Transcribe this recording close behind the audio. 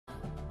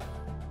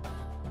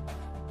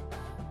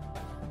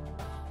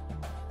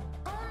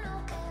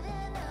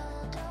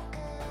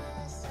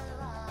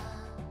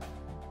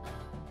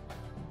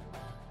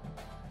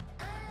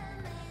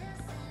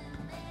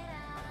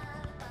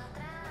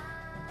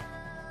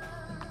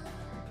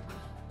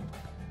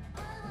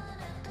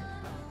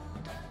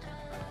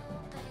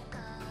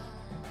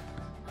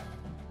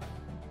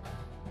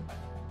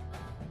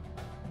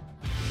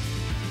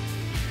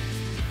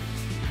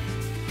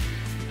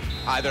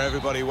Hi there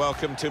everybody,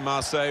 welcome to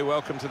Marseille,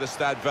 welcome to the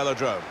Stade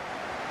Velodrome.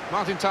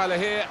 Martin Tyler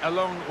here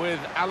along with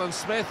Alan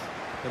Smith.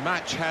 The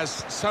match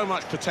has so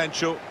much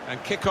potential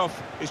and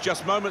kick-off is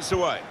just moments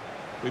away.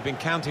 We've been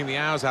counting the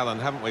hours, Alan,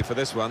 haven't we, for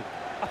this one?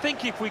 I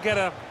think if we get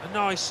a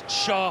nice,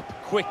 sharp,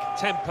 quick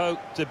tempo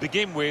to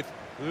begin with,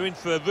 we're in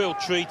for a real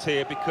treat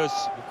here because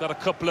we've got a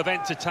couple of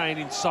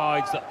entertaining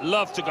sides that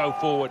love to go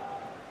forward.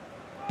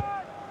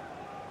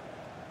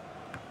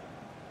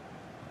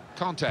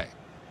 Conte.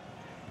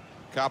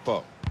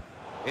 Capo.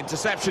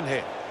 Interception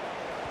here.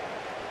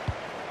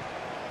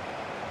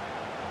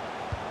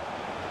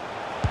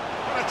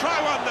 Gonna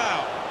try one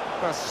now.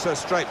 That's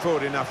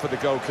straightforward enough for the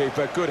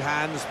goalkeeper. Good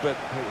hands, but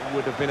it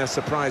would have been a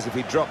surprise if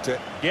he dropped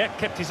it. Yeah,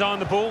 kept his eye on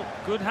the ball.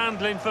 Good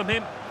handling from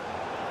him.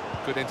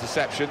 Good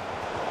interception.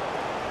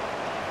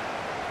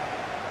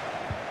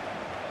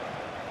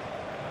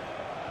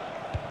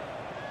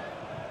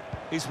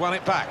 He's won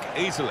it back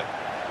easily.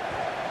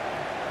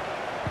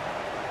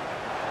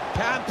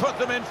 Can put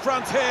them in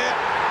front here,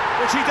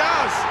 which he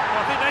does. Well,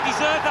 I think they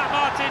deserve that,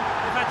 Martin.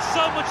 They've had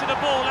so much of the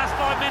ball last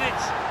 5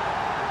 minutes.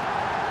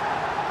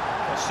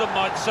 Well, some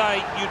might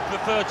say you'd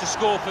prefer to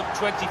score from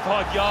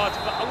 25 yards,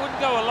 but I wouldn't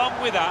go along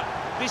with that.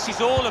 This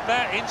is all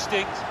about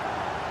instinct.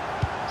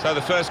 So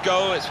the first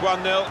goal, it's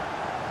 1-0.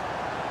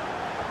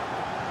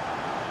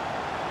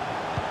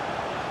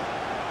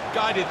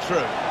 Guided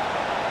through.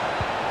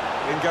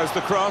 In goes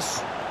the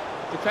cross.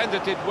 Defender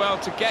did well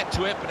to get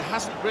to it, but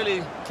hasn't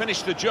really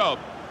finished the job.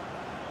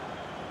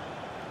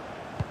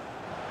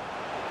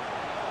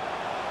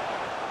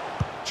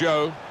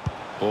 Joe.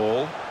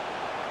 Ball.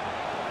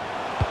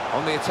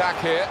 On the attack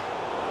here.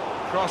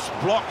 Cross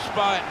blocked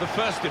by the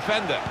first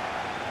defender.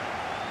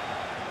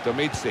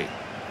 Domizzi.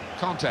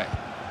 Conte.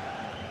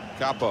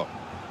 Capo.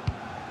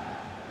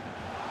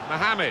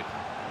 Mohamed.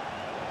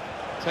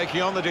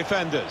 Taking on the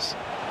defenders.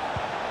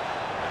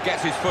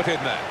 Gets his foot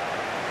in there.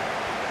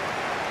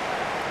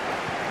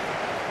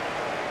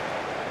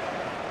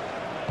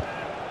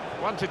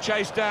 One to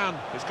chase down.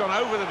 It's gone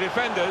over the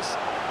defenders.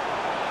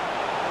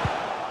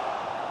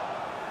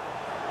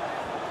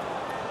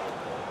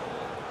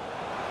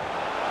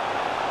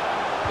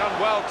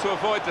 Done well to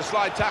avoid the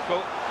slide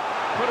tackle.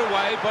 Put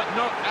away, but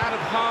not out of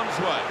harm's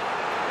way.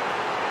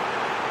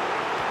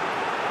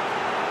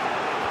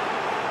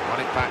 Run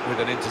it back with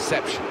an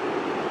interception.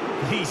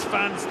 These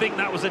fans think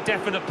that was a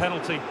definite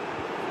penalty.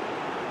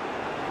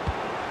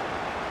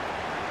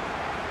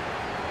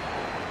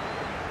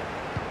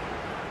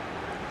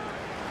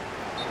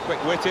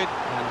 Quick-witted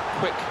and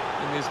quick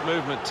in his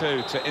movement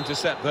too to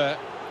intercept there.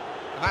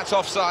 And that's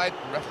offside.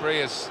 The referee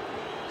has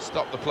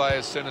stopped the play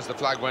as soon as the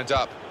flag went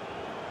up.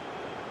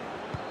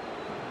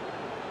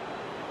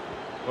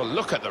 Well,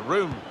 look at the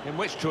room in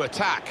which to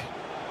attack.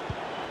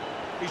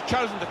 He's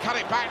chosen to cut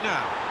it back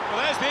now. Well,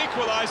 there's the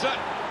equaliser.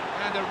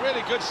 And a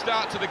really good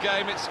start to the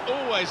game. It's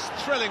always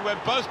thrilling when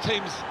both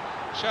teams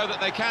show that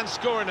they can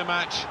score in a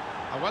match.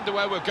 I wonder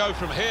where we'll go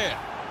from here.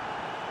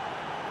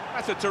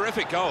 That's a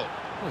terrific goal.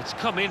 Well, it's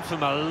come in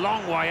from a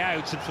long way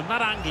out, and from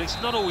that angle, it's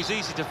not always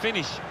easy to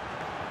finish.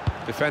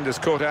 Defenders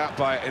caught out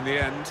by it in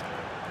the end.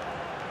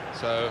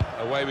 So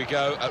away we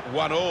go at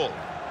 1-1.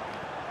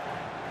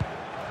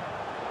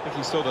 I think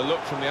he saw the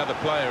look from the other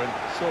player and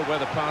saw where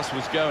the pass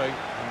was going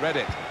and read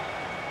it.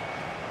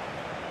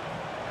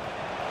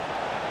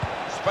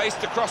 Space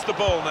to cross the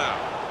ball now.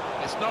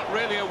 It's not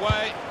really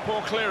away,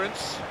 poor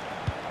clearance.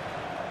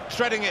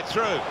 Shredding it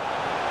through.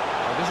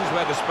 Well, this is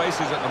where the space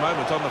is at the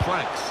moment on the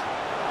flanks.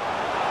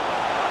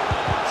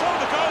 Saw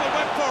the goal and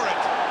went for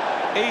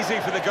it. Easy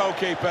for the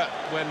goalkeeper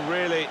when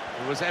really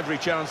there was every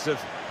chance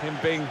of him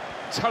being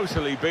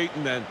totally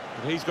beaten then.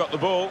 But he's got the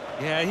ball.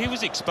 Yeah, he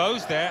was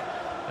exposed there,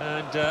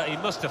 and he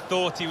must have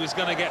thought he was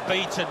going to get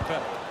beaten,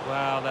 but,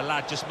 well, the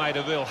lad just made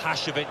a real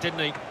hash of it, didn't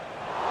he?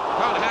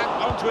 Can't hang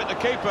onto it, the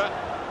keeper.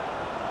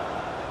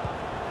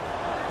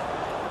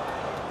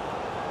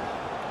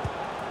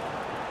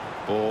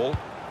 Ball.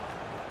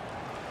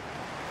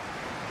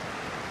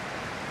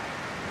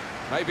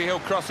 Maybe he'll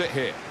cross it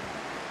here.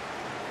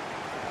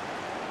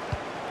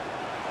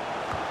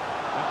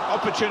 An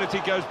opportunity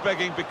goes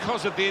begging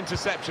because of the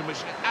interception, which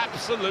is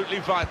absolutely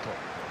vital.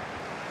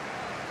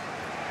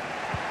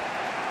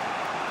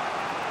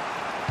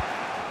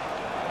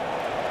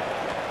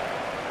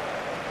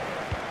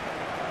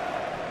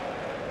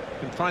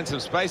 Can find some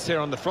space here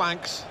on the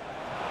flanks.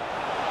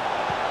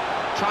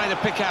 Trying to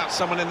pick out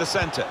someone in the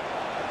centre.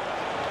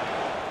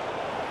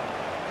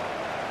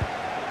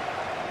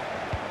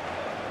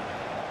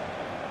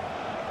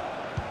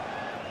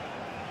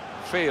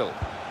 Field.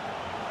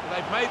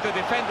 They've made the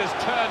defenders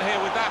turn here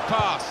with that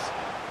pass.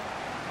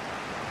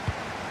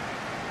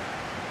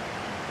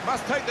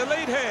 Must take the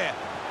lead here.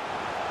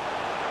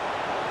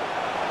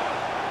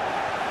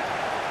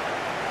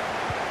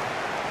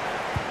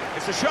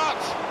 It's a shot.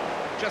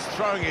 Just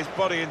throwing his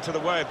body into the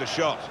way of the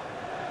shot.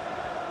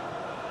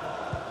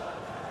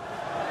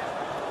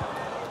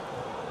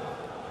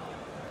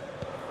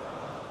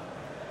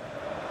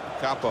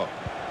 Capo.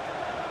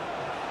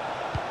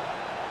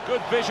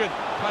 Good vision,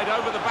 played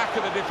over the back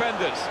of the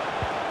defenders.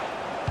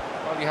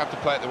 you have to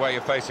play it the way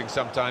you're facing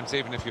sometimes,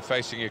 even if you're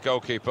facing your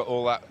goalkeeper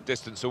all that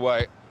distance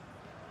away.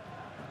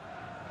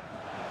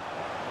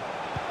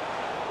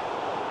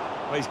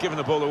 Well, he's given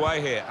the ball away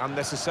here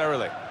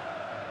unnecessarily.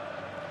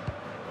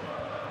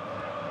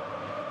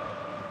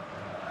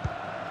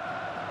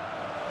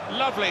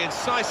 Lovely,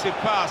 incisive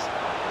pass.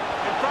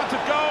 In front of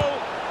goal.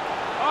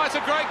 Oh, it's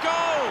a great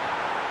goal!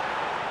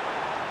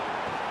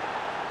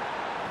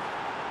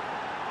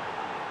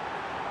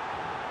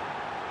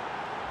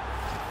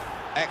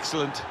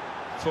 Excellent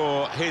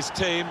for his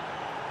team,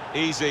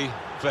 easy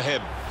for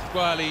him.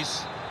 Well,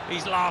 he's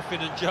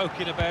laughing and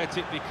joking about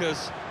it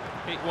because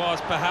it was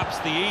perhaps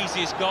the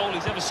easiest goal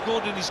he's ever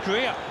scored in his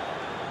career.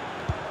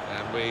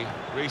 And we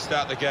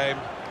restart the game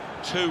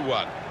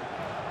 2-1.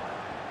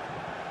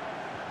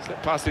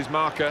 Slipped past his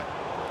marker,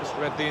 just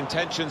read the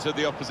intentions of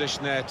the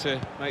opposition there to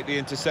make the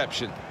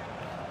interception.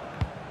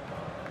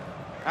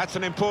 That's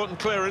an important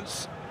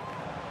clearance.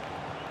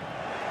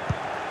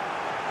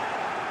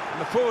 And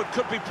the forward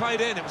could be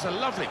played in. It was a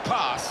lovely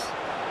pass.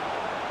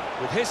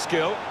 With his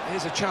skill,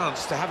 here's a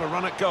chance to have a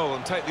run at goal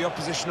and take the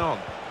opposition on.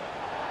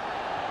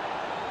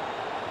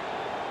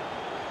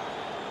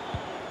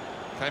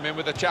 Came in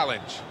with a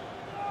challenge.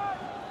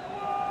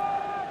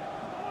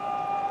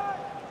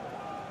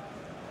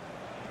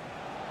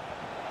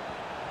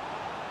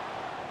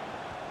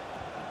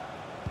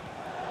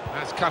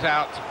 That's cut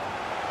out.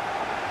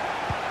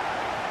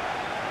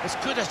 It's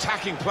good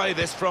attacking play,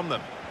 this, from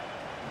them.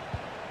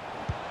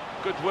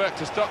 Good work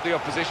to stop the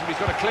opposition. He's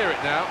got to clear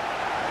it now.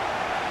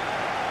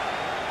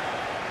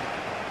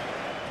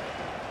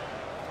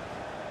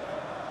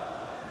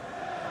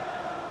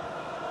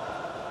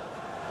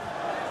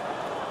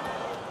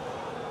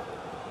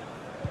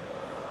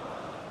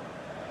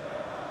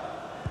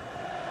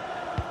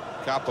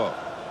 Capo.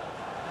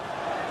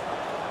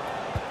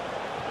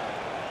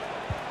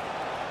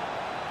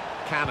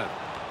 Cannon.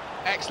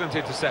 Excellent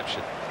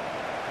interception.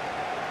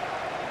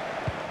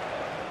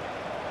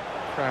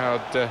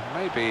 Crowd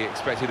maybe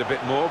expected a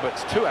bit more, but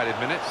it's 2 added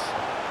minutes.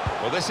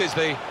 Well, this is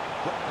and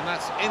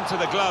that's into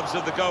the gloves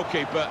of the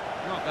goalkeeper.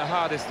 Not the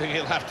hardest thing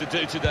he'll have to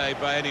do today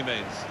by any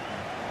means.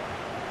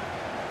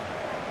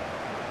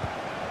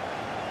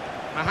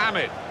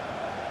 Mohamed.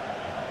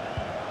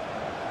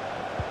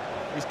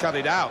 He's cut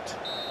it out.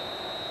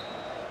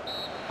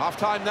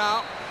 Half-time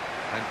now,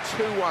 and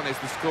 2-1 is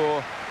the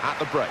score at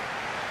the break.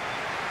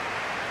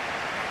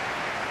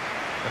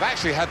 They've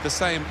actually had the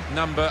same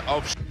number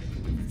of...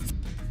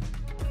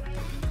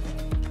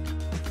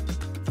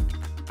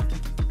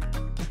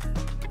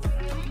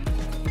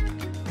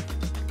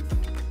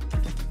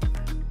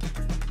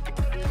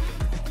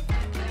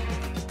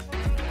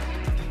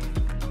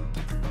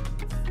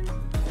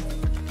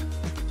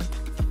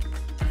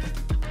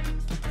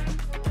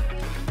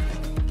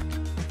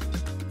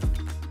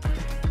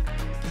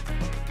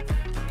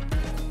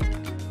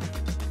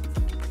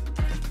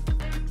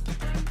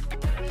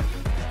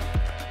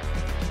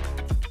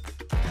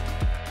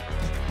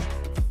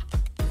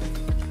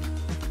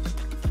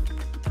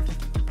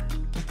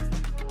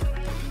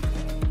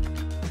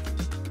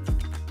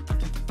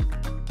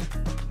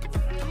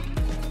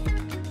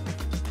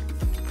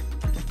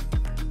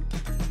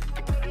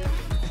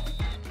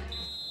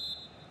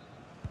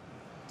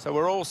 So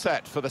we're all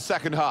set for the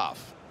second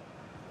half.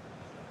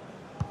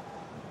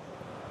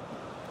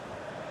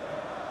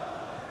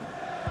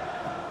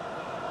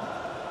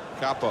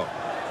 Capo.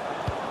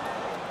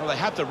 Well, they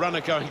had the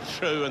runner going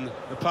through and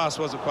the pass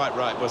wasn't quite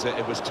right, was it?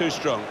 It was too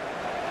strong.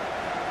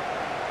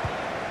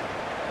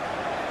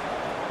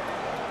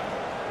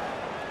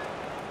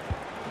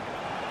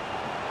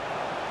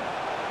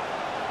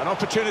 An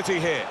opportunity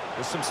here.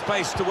 There's some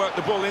space to work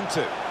the ball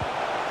into.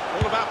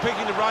 All about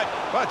picking the right...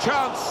 Well, a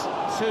chance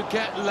to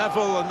get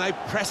level, and they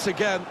press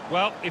again.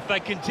 Well, if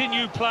they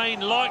continue playing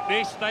like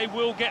this, they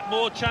will get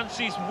more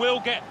chances, will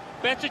get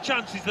better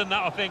chances than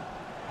that, I think.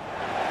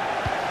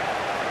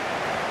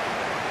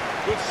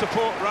 Good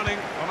support running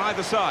on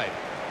either side.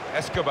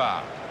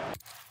 Escobar.